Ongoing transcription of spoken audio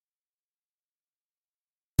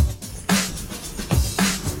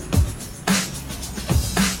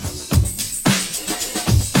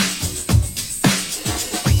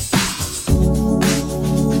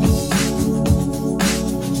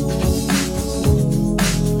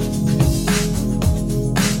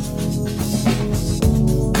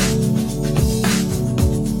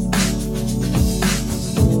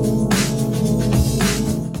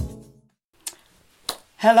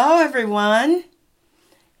Hello, everyone.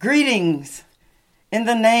 Greetings in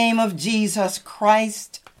the name of Jesus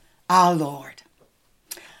Christ, our Lord.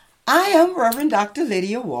 I am Reverend Dr.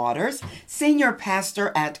 Lydia Waters, Senior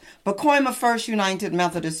Pastor at Pacoima First United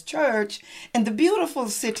Methodist Church in the beautiful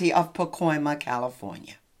city of Pacoima,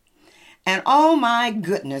 California. And oh my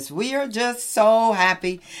goodness, we are just so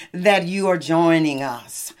happy that you are joining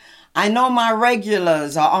us. I know my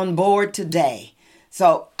regulars are on board today.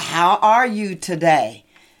 So how are you today?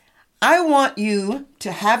 I want you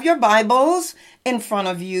to have your Bibles in front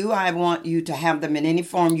of you. I want you to have them in any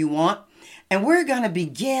form you want. And we're going to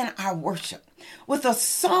begin our worship with a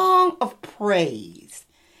song of praise.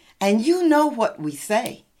 And you know what we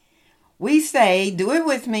say. We say, do it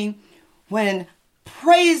with me, when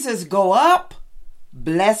praises go up,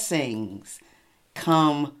 blessings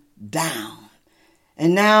come down.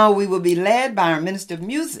 And now we will be led by our minister of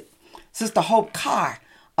music, Sister Hope Carr,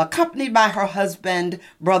 accompanied by her husband,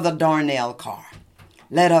 Brother Darnell Carr.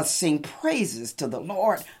 Let us sing praises to the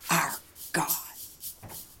Lord our God.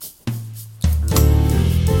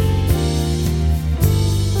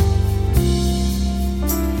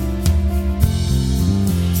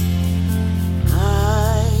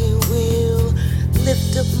 I will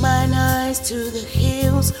lift up mine eyes to the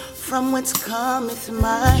hills, from whence cometh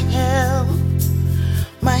my help.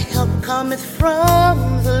 My help cometh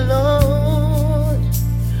from the Lord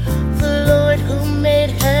who made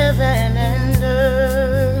heaven and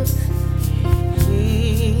earth.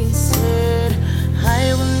 He said,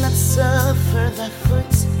 I will not suffer thy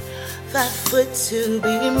foot to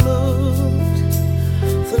be moved.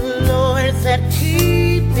 The Lord that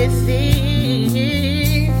keepeth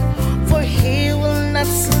thee, for he will not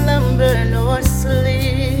slumber nor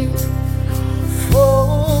sleep.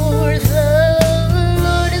 For the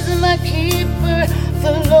Lord is my keeper,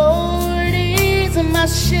 the Lord is my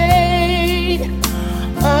shade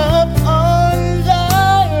upon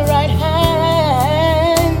thy right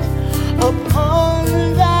hand, upon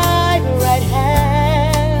thy right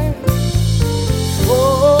hand.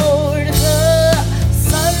 For the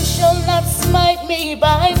sun shall not smite me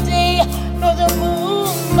by day, nor the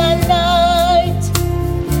moon by night.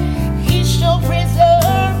 He shall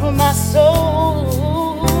preserve my soul,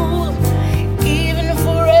 even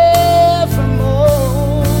forevermore.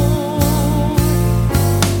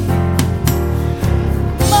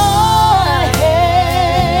 My help,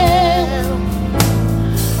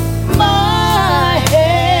 my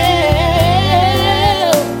help,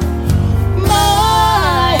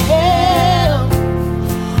 my help.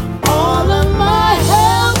 All of my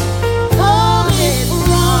help cometh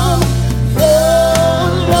from the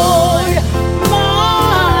Lord.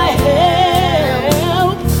 My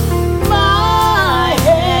help, my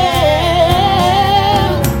help,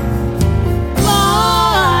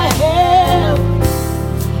 my help.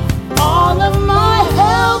 All of my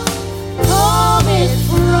help cometh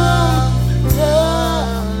from the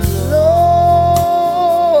Lord.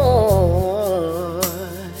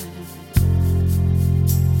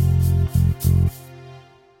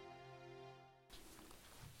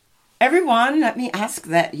 Everyone, let me ask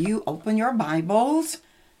that you open your Bibles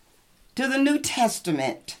to the New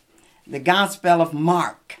Testament, the Gospel of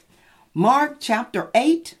Mark. Mark chapter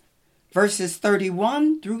 8, verses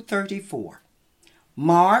 31 through 34.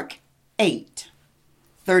 Mark 8,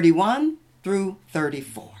 31 through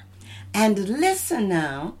 34. And listen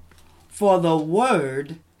now for the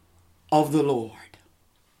word of the Lord.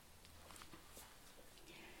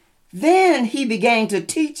 Then he began to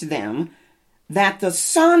teach them that the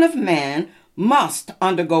Son of Man must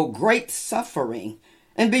undergo great suffering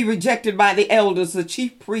and be rejected by the elders, the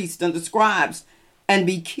chief priests, and the scribes, and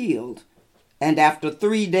be killed, and after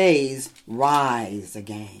 3 days rise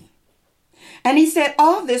again. And he said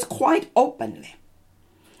all this quite openly.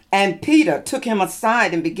 And Peter took him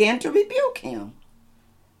aside and began to rebuke him.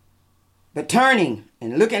 But turning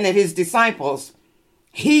and looking at his disciples,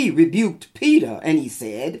 he rebuked Peter, and he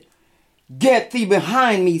said, Get thee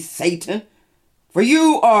behind me, Satan, for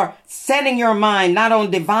you are setting your mind not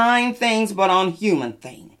on divine things, but on human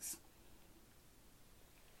things.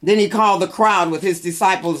 Then he called the crowd with his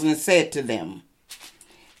disciples and said to them,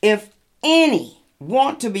 If any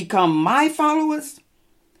want to become my followers,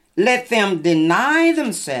 let them deny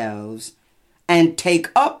themselves and take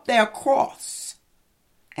up their cross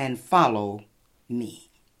and follow me.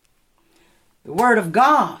 The word of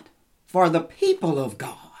God for the people of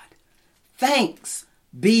God. Thanks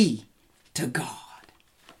be to God.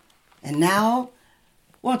 And now,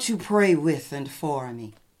 won't you pray with and for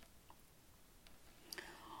me?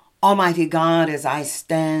 Almighty God, as I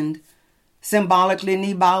stand symbolically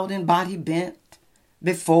knee bowed and body bent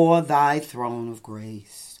before thy throne of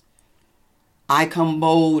grace. I come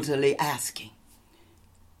boldly asking,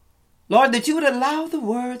 Lord, that you would allow the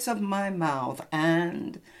words of my mouth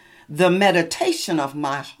and the meditation of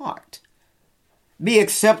my heart be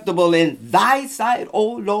acceptable in thy sight, O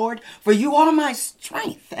Lord, for you are my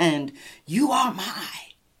strength and you are my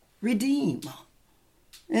Redeemer.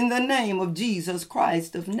 In the name of Jesus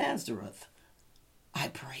Christ of Nazareth, I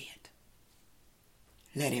pray it.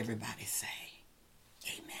 Let everybody say,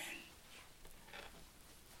 amen.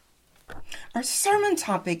 Our sermon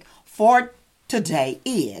topic for today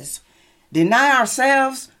is deny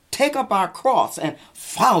ourselves, take up our cross, and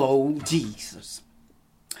follow Jesus.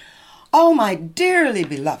 Oh, my dearly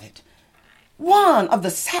beloved, one of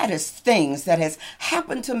the saddest things that has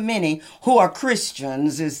happened to many who are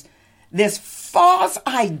Christians is this false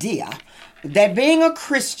idea that being a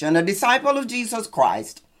Christian, a disciple of Jesus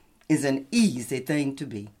Christ, is an easy thing to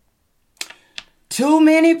be. Too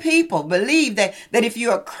many people believe that if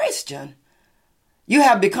you're a Christian, you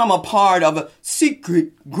have become a part of a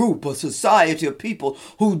secret group or society of people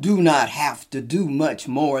who do not have to do much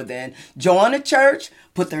more than join a church,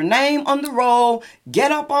 put their name on the roll,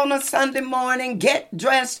 get up on a Sunday morning, get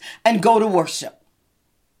dressed, and go to worship.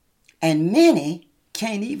 And many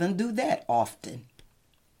can't even do that often.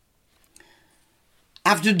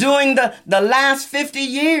 After doing the last 50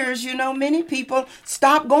 years, many people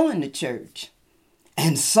stop going to church.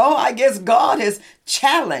 And so I guess God has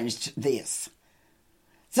challenged this.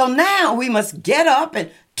 So now we must get up and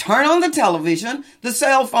turn on the television, the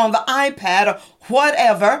cell phone, the iPad, or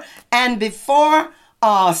whatever, and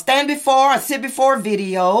stand before or sit before a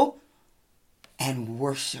video and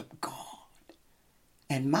worship God.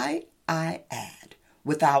 And might I add,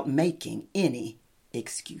 without making any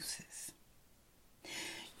excuses.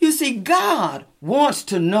 You see, God wants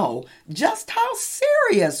to know just how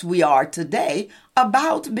serious we are today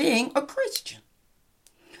about being a Christian.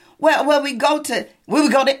 Well, we would go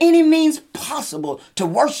to any means possible to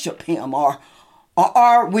worship him, or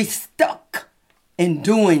are we stuck in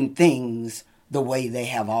doing things the way they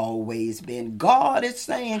have always been? God is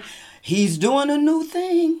saying he's doing a new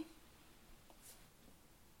thing.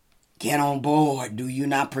 Get on board. Do you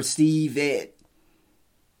not perceive it?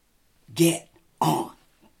 Get on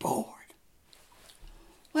board.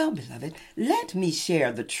 Well, beloved, let me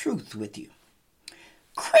share the truth with you.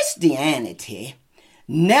 Christianity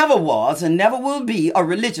never was and never will be a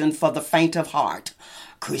religion for the faint of heart.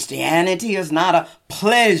 Christianity is not a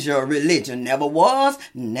pleasure religion. Never was,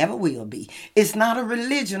 never will be. It's not a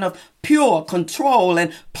religion of pure control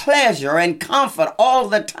and pleasure and comfort all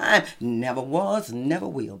the time. Never was, never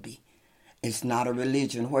will be. It's not a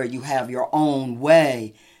religion where you have your own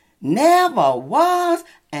way. Never was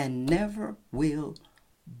and never will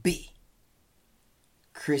be.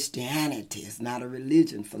 Christianity is not a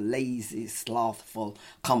religion for lazy, slothful,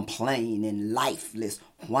 complaining, lifeless,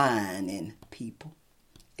 whining people.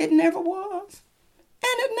 It never was,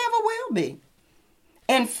 and it never will be.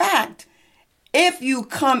 In fact, if you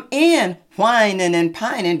come in whining and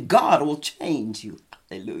pining, God will change you.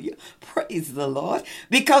 Hallelujah. Praise the Lord.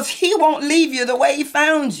 Because he won't leave you the way he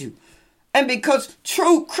found you. And because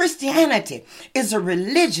true Christianity is a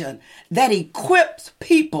religion that equips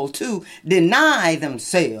people to deny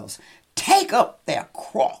themselves, take up their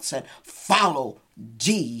cross, and follow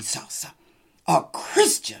Jesus. A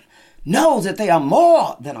Christian knows that they are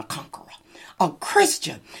more than a conqueror. A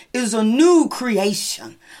Christian is a new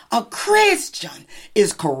creation. A Christian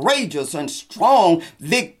is courageous and strong,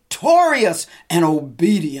 victorious and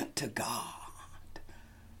obedient to God.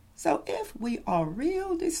 So if we are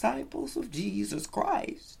real disciples of Jesus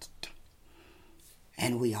Christ,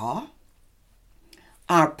 and we are,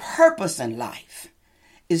 our purpose in life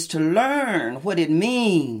is to learn what it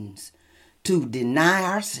means to deny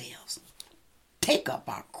ourselves, take up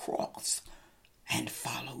our cross, and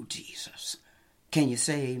follow Jesus. Can you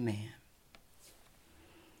say amen?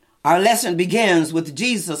 Our lesson begins with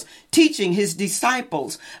Jesus teaching his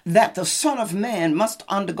disciples that the Son of Man must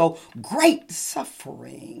undergo great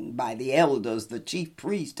suffering by the elders, the chief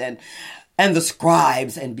priests, and the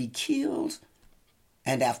scribes, and be killed,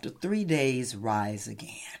 and after 3 days rise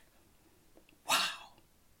again. Wow.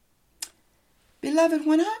 Beloved,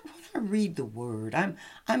 when I read the word,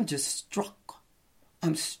 I'm just struck.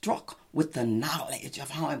 I'm struck with the knowledge of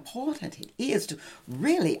how important it is to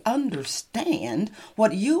really understand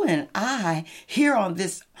what you and I here on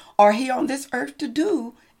this earth to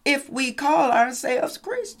do if we call ourselves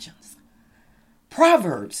Christians.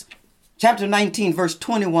 Proverbs chapter 19 verse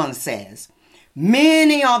 21 says,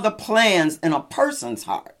 many are the plans in a person's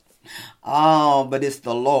heart. Oh, but it's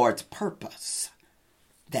the Lord's purpose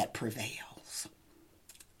that prevails.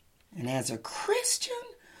 And as a Christian,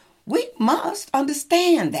 we must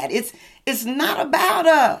understand that it's not about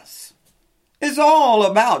us. It's all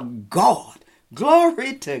about God.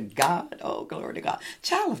 Glory to God. Oh, glory to God.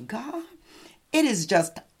 Child of God, it is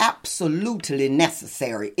just absolutely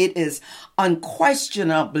necessary. It is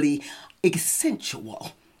unquestionably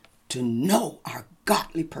essential to know our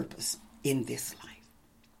godly purpose in this life.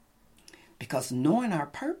 Because knowing our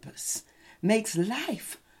purpose makes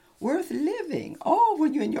life worth living. Oh,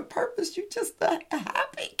 when you're in your purpose, you're just a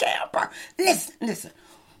happy camper. Listen.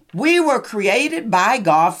 We were created by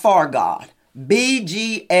God for God.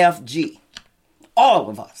 BGFG. All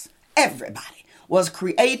of us, everybody, was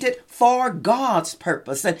created for God's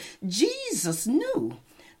purpose. And Jesus knew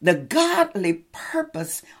the godly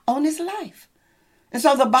purpose on his life. And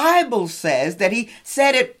so the Bible says that he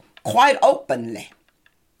said it quite openly.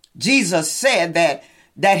 Jesus said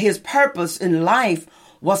that his purpose in life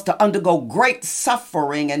was to undergo great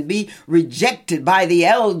suffering and be rejected by the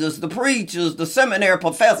elders, the preachers, the seminary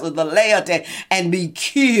professors, the laity, and be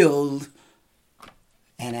killed.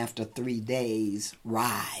 And after 3 days,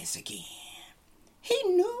 rise again. He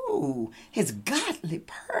knew his godly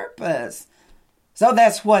purpose. So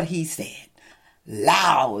that's what he said,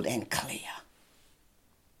 loud and clear.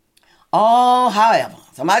 Oh, however,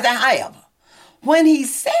 somebody say however, when he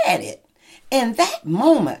said it, in that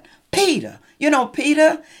moment, Peter,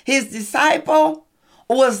 his disciple,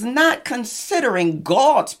 was not considering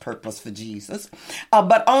God's purpose for Jesus,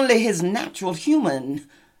 but only his natural human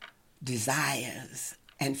desires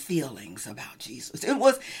and feelings about Jesus. It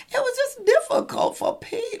was just difficult for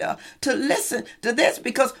Peter to listen to this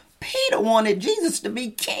because Peter wanted Jesus to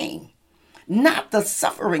be king, not the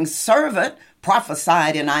suffering servant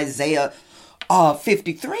prophesied in Isaiah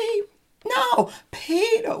 53. No,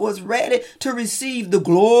 Peter was ready to receive the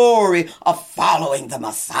glory of following the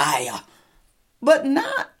Messiah, but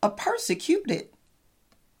not a persecuted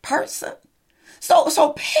person.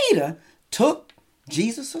 So Peter took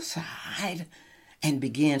Jesus aside and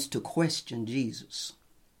begins to question Jesus.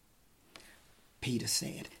 Peter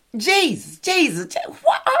said, Jesus,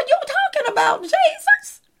 what are you talking about,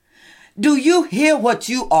 Jesus? Do you hear what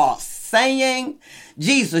you are saying?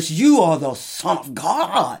 Jesus, you are the Son of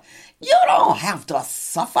God. You don't have to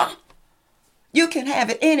suffer. You can have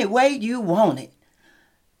it any way you want it.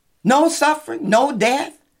 No suffering, no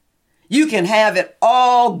death. You can have it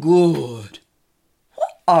all good.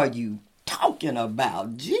 What are you talking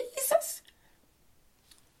about, Jesus?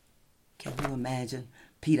 Can you imagine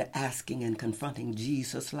Peter asking and confronting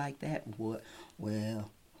Jesus like that? Well,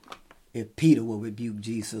 if Peter will rebuke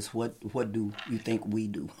Jesus, what do you think we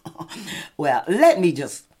do? Well, let me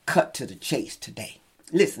just cut to the chase today.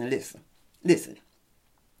 Listen.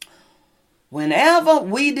 Whenever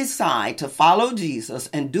we decide to follow Jesus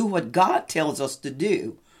and do what God tells us to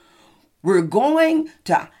do, we're going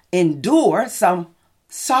to endure some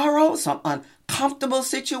sorrow, some uncomfortable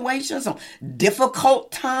situations, some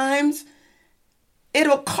difficult times.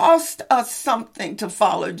 It'll cost us something to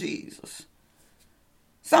follow Jesus.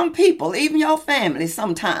 Some people, even your family,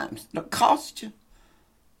 sometimes it'll cost you.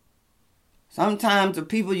 Sometimes the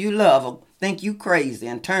people you love will think you crazy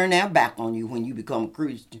and turn their back on you when you become a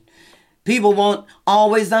Christian. People won't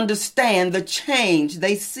always understand the change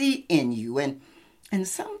they see in you. And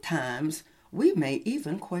sometimes we may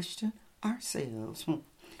even question ourselves.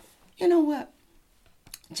 You know what?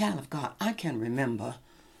 Child of God, I can remember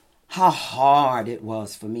how hard it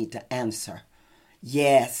was for me to answer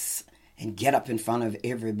yes and get up in front of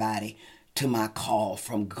everybody to my call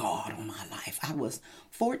from God on my life. I was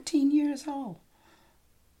 14 years old.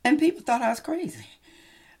 And people thought I was crazy.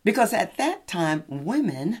 Because at that time,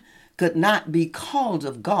 women could not be called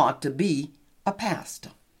of God to be a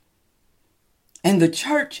pastor. And the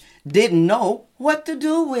church didn't know what to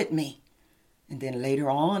do with me. And then later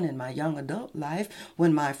on in my young adult life,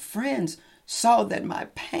 when my friends saw that my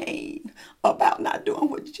pain about not doing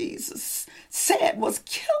what Jesus said was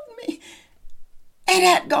killing me, it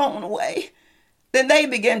had gone away, then they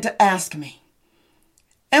began to ask me,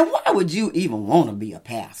 and why would you even want to be a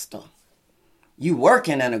pastor? You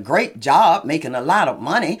working in a great job, making a lot of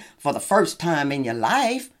money for the first time in your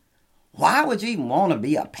life. Why would you even want to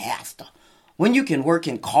be a pastor when you can work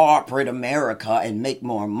in corporate America and make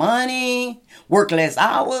more money, work less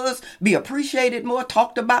hours, be appreciated more,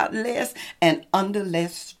 talked about less, and under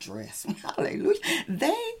less stress? Hallelujah.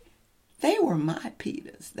 They were my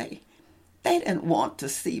Peters. They didn't want to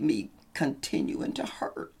see me continuing to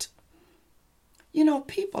hurt. You know,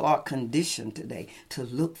 people are conditioned today to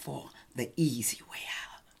look for the easy way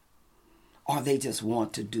out. Or they just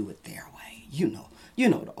want to do it their way. You know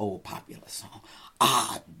the old popular song,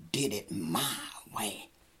 I did it my way.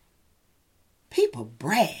 People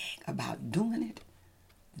brag about doing it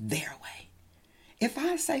their way. If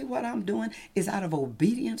I say what I'm doing is out of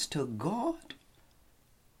obedience to God,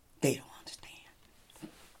 they don't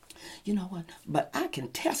understand. You know what? But I can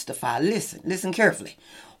testify. Listen carefully.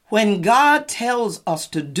 When God tells us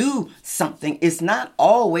to do something, it's not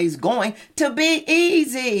always going to be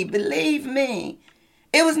easy. Believe me.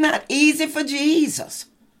 It was not easy for Jesus.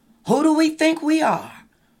 Who do we think we are?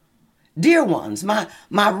 Dear ones, my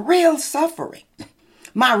real suffering,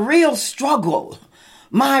 my real struggle,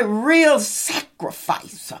 my real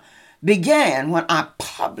sacrifice began when I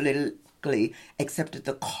publicly accepted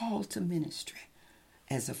the call to ministry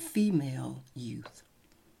as a female youth.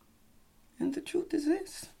 And the truth is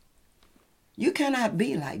this. You cannot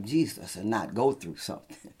be like Jesus and not go through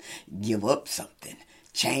something, give up something,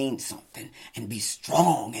 change something, and be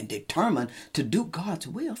strong and determined to do God's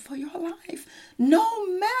will for your life, no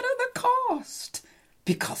matter the cost,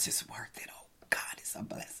 because it's worth it. Oh, God is a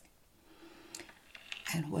blessing.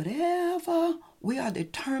 And whatever we are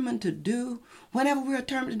determined to do, whenever we're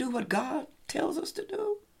determined to do what God tells us to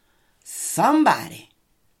do, somebody,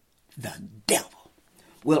 the devil,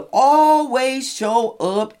 will always show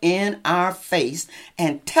up in our face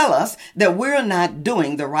and tell us that we're not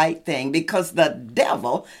doing the right thing, because the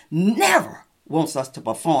devil never wants us to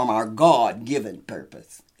perform our God-given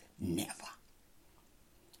purpose. Never.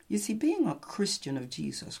 You see, being a Christian of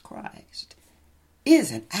Jesus Christ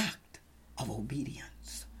is an act of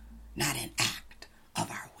obedience, not an act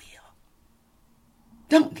of our will.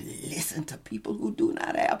 Don't listen to people who do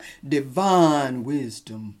not have divine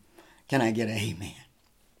wisdom. Can I get an amen?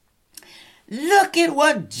 Look at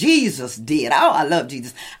what Jesus did. Oh, I love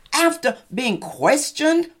Jesus. After being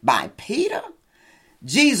questioned by Peter,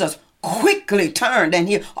 Jesus quickly turned and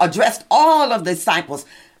he addressed all of the disciples,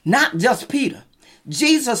 not just Peter.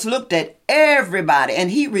 Jesus looked at everybody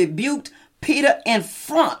and he rebuked Peter in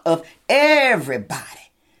front of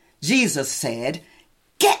everybody. Jesus said,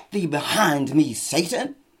 "Get thee behind me,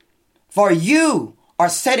 Satan, for you are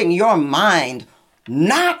setting your mind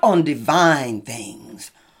not on divine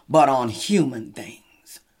things, but on human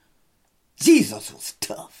things." Jesus was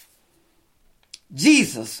tough.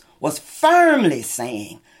 Jesus was firmly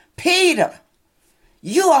saying, Peter,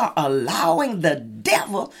 you are allowing the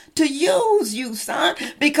devil to use you, son,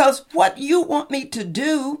 because what you want me to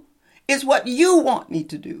do is what you want me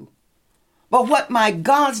to do. But what my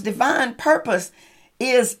God's divine purpose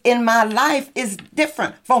is in my life is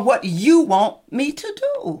different from what you want me to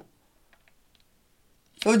do.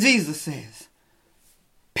 So Jesus says,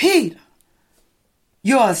 Peter,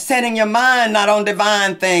 you are setting your mind not on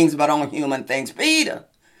divine things, but on human things. Peter,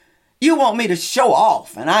 you want me to show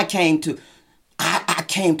off, and I came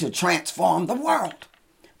to transform the world.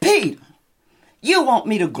 Peter, you want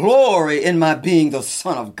me to glory in my being the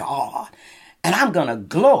Son of God, and I'm going to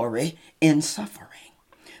glory in suffering.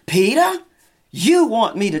 Peter, you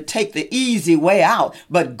want me to take the easy way out,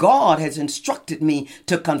 but God has instructed me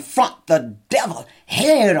to confront the devil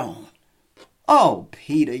head on. Oh,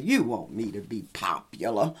 Peter, you want me to be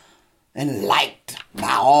popular and liked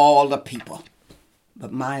by all the people.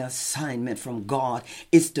 But my assignment from God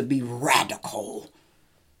is to be radical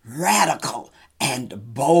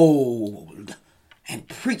and bold and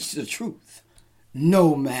preach the truth,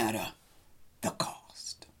 no matter the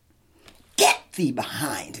cost. Get thee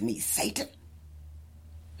behind me, Satan.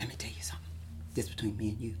 Let me tell you something. This between me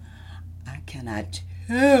and you. I cannot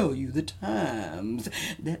tell you the times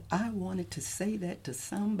that I wanted to say that to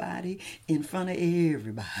somebody in front of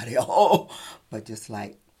everybody. Oh, but just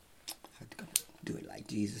like, I'm going to do it like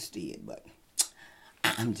Jesus did, but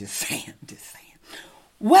I'm just saying.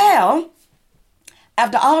 Well,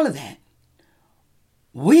 after all of that,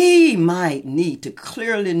 we might need to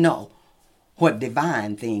clearly know what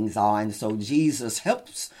divine things are. And so Jesus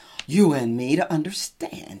helps you and me to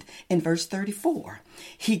understand. In verse 34,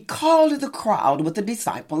 he called the crowd with the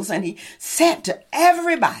disciples and he said to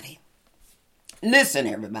everybody, listen,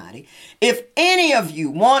 everybody, if any of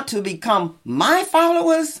you want to become my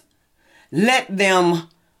followers, let them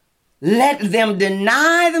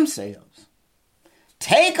deny themselves,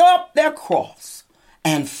 take up their cross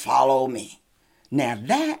and follow me. Now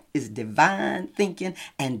that is divine thinking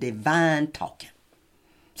and divine talking.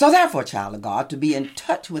 So therefore, child of God, to be in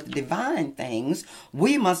touch with divine things,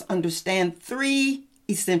 we must understand three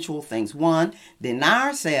essential things. 1, deny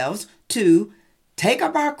ourselves. 2, take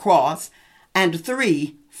up our cross. And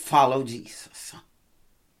 3, follow Jesus.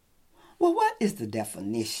 Well, what is the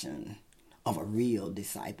definition of a real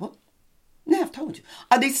disciple? Now, I've told you.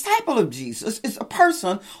 A disciple of Jesus is a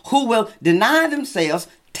person who will deny themselves,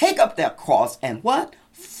 take up their cross, and what?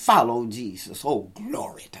 Follow Jesus. Oh,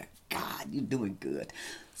 glory to God, you're doing good.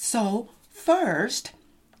 So, first,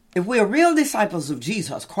 if we're real disciples of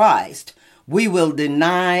Jesus Christ, we will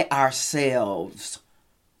deny ourselves.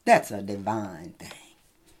 That's a divine thing.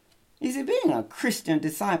 You see, being a Christian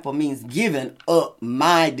disciple means giving up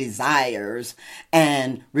my desires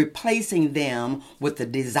and replacing them with the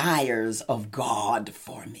desires of God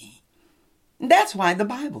for me. That's why the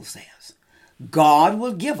Bible says God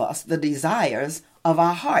will give us the desires of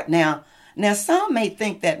our heart. Now, some may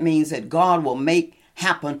think that means that God will make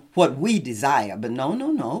happen what we desire, but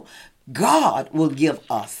no. God will give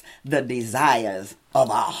us the desires of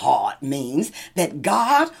our heart means that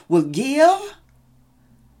God will give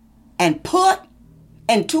and put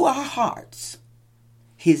into our hearts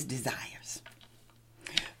his desires.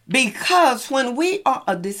 Because when we are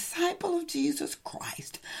a disciple of Jesus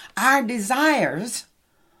Christ, our desires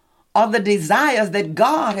are the desires that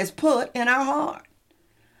God has put in our heart.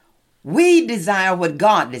 We desire what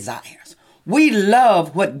God desires. We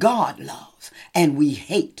love what God loves. And we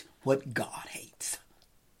hate what God hates.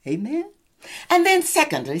 Amen? And then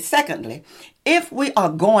secondly, if we are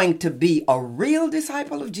going to be a real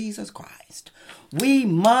disciple of Jesus Christ, we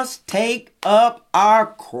must take up our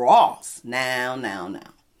cross. Now.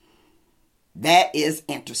 That is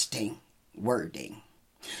interesting wording.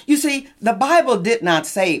 You see, the Bible did not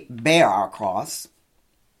say bear our cross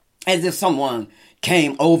as if someone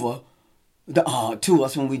came over to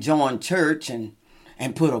us when we joined church and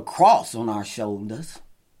put a cross on our shoulders.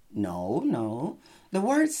 No. The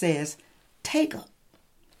word says take up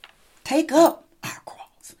our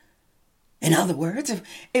cross. In other words,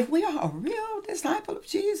 if we are a real disciple of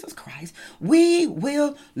Jesus Christ, we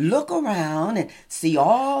will look around and see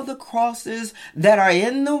all the crosses that are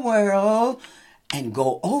in the world and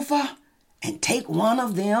go over and take one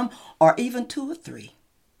of them, or even two or three.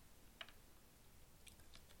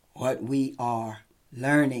 What we are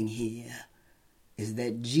learning here is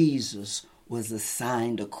that Jesus was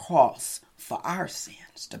assigned a cross for our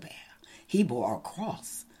sins to bear. He bore our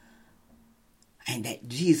cross. And that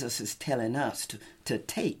Jesus is telling us to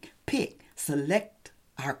select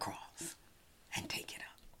our cross and take it up.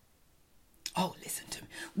 Oh, listen to me.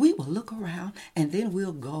 We will look around and then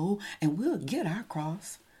we'll go and we'll get our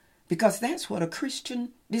cross, because that's what a Christian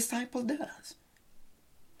disciple does.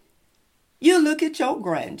 You look at your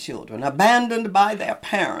grandchildren abandoned by their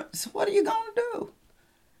parents. What are you going to do?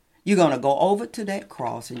 You're going to go over to that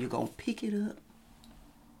cross and you're going to pick it up.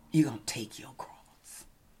 You're going to take your cross.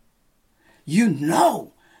 You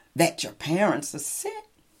know that your parents are sick.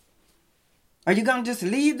 Are you going to just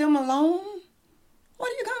leave them alone?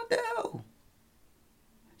 What are you going to do?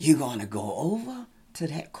 You're going to go over to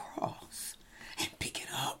that cross and pick it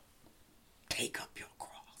up. Take up your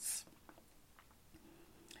cross.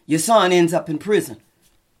 Your son ends up in prison.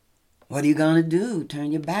 What are you going to do?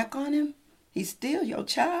 Turn your back on him? He's still your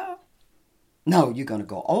child. No, you're going to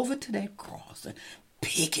go over to that cross and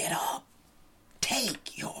pick it up.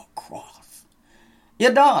 Take your cross.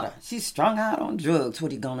 Your daughter, she's strung out on drugs.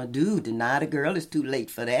 What are you going to do? Deny the girl? It's too late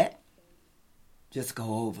for that. Just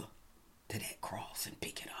go over to that cross and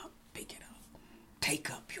pick it up. Pick it up. Take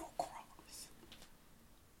up your cross.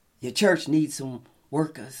 Your church needs some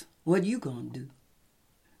workers. What are you going to do?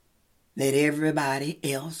 Let everybody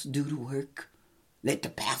else do the work. Let the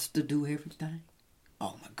pastor do everything.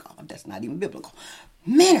 Oh my God, that's not even biblical.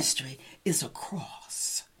 Ministry is a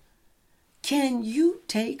cross. Can you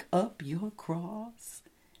take up your cross?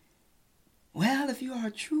 Well, if you are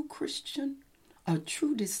a true Christian, a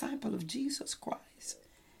true disciple of Jesus Christ,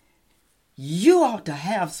 you ought to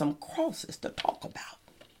have some crosses to talk about.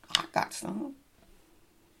 I got some.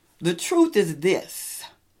 The truth is this: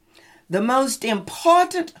 the most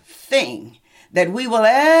important thing that we will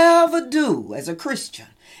ever do as a Christian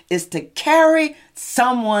is to carry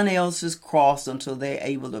someone else's cross until they're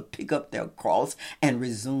able to pick up their cross and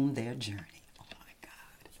resume their journey. Oh my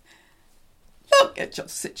God. Look at your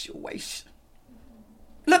situation.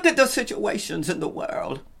 Look at the situations in the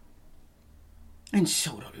world and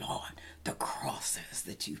show the Lord the crosses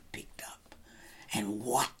that you've picked up and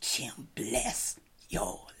watch him bless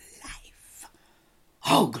your life.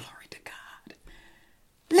 Oh, glory to God.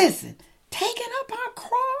 Listen, taking up our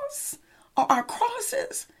cross or our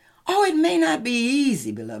crosses, oh, it may not be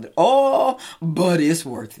easy, beloved. Oh, but it's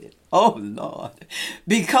worth it. Oh, Lord,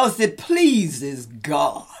 because it pleases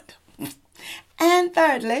God. And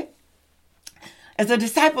thirdly, as a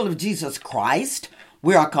disciple of Jesus Christ,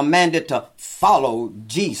 we are commanded to follow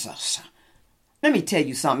Jesus. Let me tell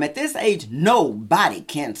you something. At this age, nobody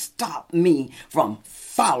can stop me from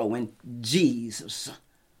following Jesus.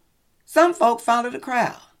 Some folk follow the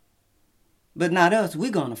crowd, but not us.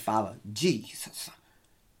 We're going to follow Jesus.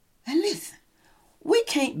 And listen, we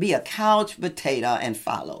can't be a couch potato and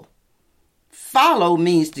follow. Follow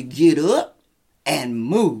means to get up and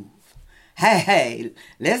move. Hey,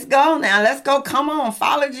 let's go now. Let's go. Come on,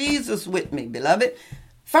 follow Jesus with me, beloved.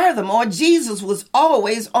 Furthermore, Jesus was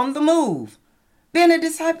always on the move. Being a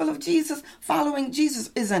disciple of Jesus, following Jesus,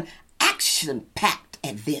 is an action-packed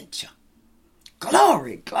adventure.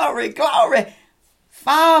 Glory, glory, glory.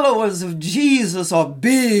 Followers of Jesus are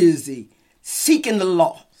busy seeking the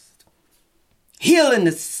lost, healing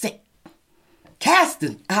the sick,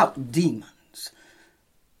 casting out demons,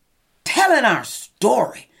 telling our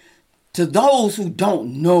story to those who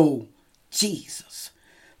don't know Jesus,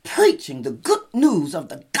 preaching the good news of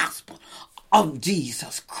the gospel of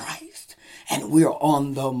Jesus Christ. And we're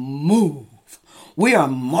on the move. We are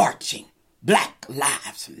marching. Black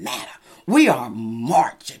Lives Matter. We are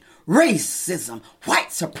marching. Racism,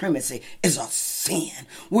 white supremacy is a sin.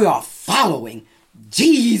 We are following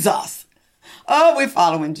Jesus. Oh, we're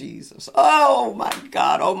following Jesus. Oh, my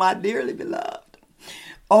God. Oh, my dearly beloved.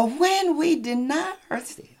 Or when we deny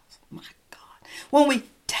ourselves, my God, when we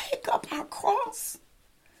take up our cross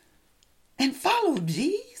and follow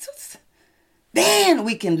Jesus, then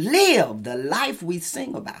we can live the life we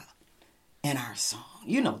sing about in our song.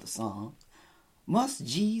 You know the song. Must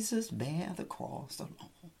Jesus bear the cross alone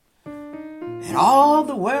and all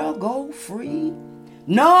the world go free?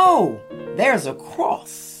 No, there's a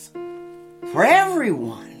cross for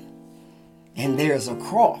everyone, and there's a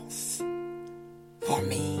cross for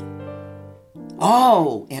me.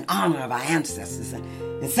 Oh, in honor of our ancestors and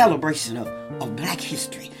in celebration of Black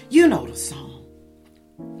history. You know the song.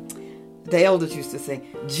 The elders used to say,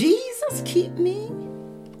 Jesus, keep me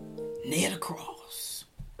near the cross.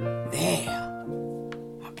 There,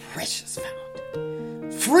 a precious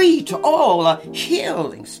fountain, free to all, a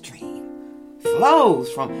healing stream, flows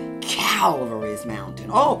from Calvary's mountain.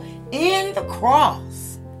 Oh, in the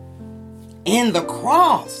cross,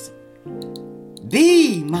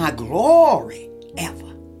 be my glory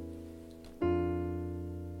ever.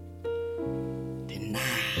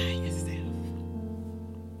 Deny yourself.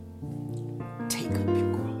 Take up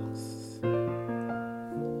your cross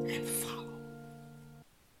and follow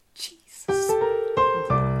Jesus.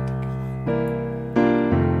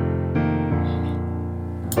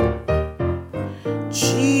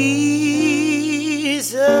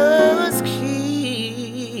 Jesus,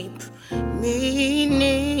 keep me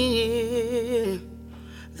near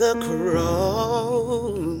the cross.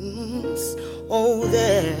 Oh,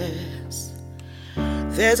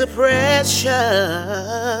 there's a precious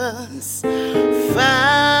fountain,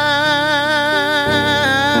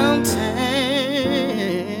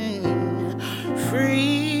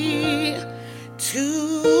 free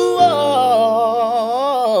to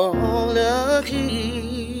all, a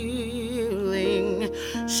healing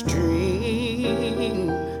stream,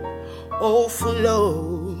 oh,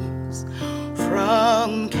 flows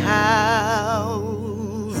from Calvary's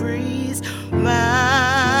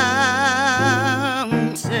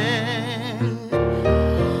mountain.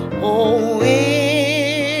 Oh,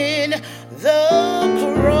 in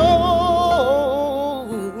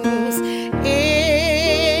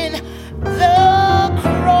the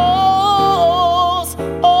cross,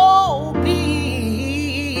 oh,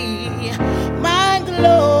 be my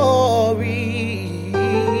glory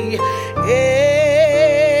ever.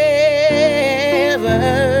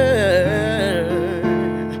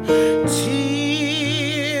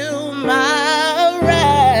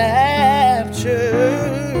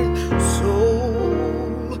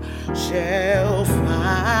 Shall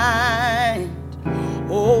find,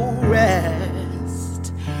 oh,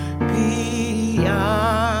 rest beyond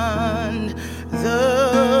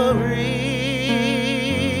the river.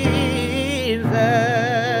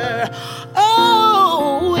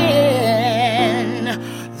 Oh, in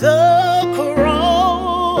the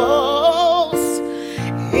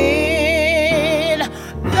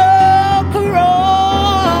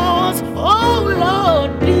cross, oh,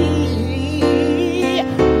 Lord, be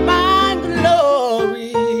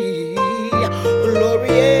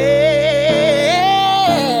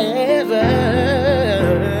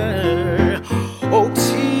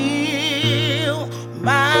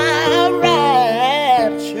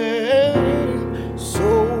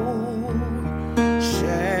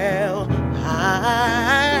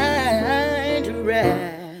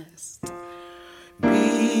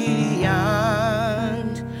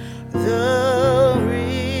beyond the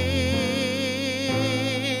river.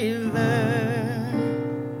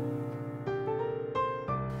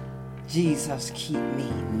 Jesus, keep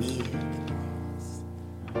me near the cross.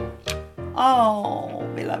 Oh,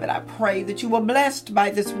 beloved, I pray that you were blessed by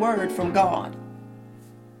this word from God.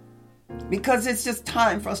 because it's just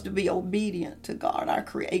time for us to be obedient to God, our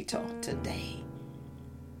Creator, today.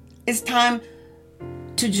 It's time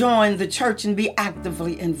to join the church and be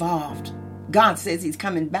actively involved. God says He's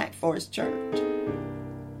coming back for His church.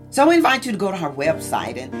 So I invite you to go to our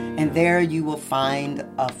website, and there you will find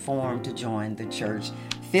a form to join the church.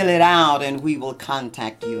 Fill it out and we will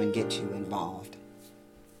contact you and get you involved.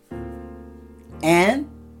 And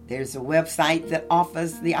there's a website that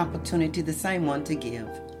offers the opportunity, the same one, to give.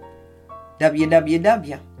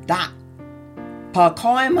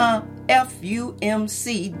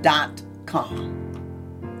 www.pacoimafumc.com.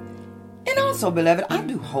 And also, beloved, I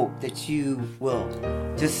do hope that you will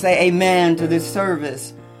just say amen to this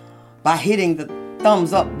service by hitting the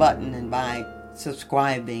thumbs up button and by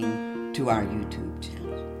subscribing to our YouTube channel.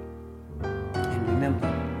 And remember,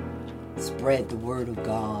 spread the word of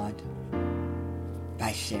God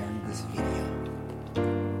by sharing this video.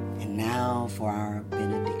 And now for our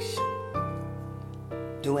benediction.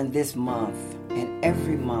 During this month and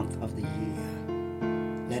every month of the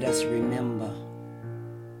year, let us remember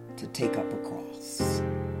to take up a cross.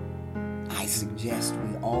 I suggest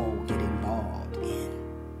we all get involved in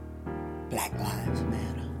Black Lives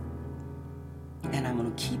Matter. And I'm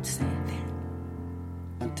going to keep saying that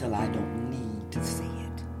until I don't need to say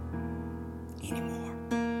it anymore.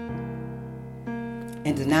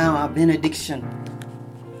 And now our benediction,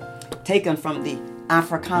 taken from the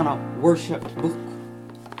Africana Worship Book.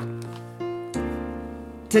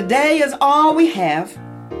 Today is all we have,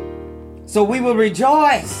 so we will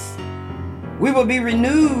rejoice. We will be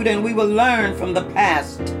renewed and we will learn from the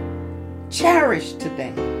past. Cherish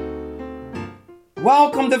today.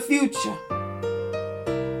 Welcome the future,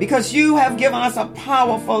 because you have given us a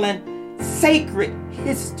powerful and sacred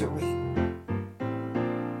history.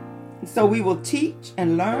 And so we will teach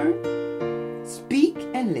and learn, speak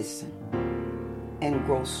and listen, and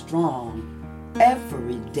grow strong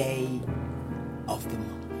every day of the month.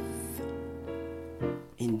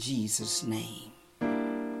 In Jesus' name,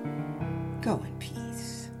 go in peace.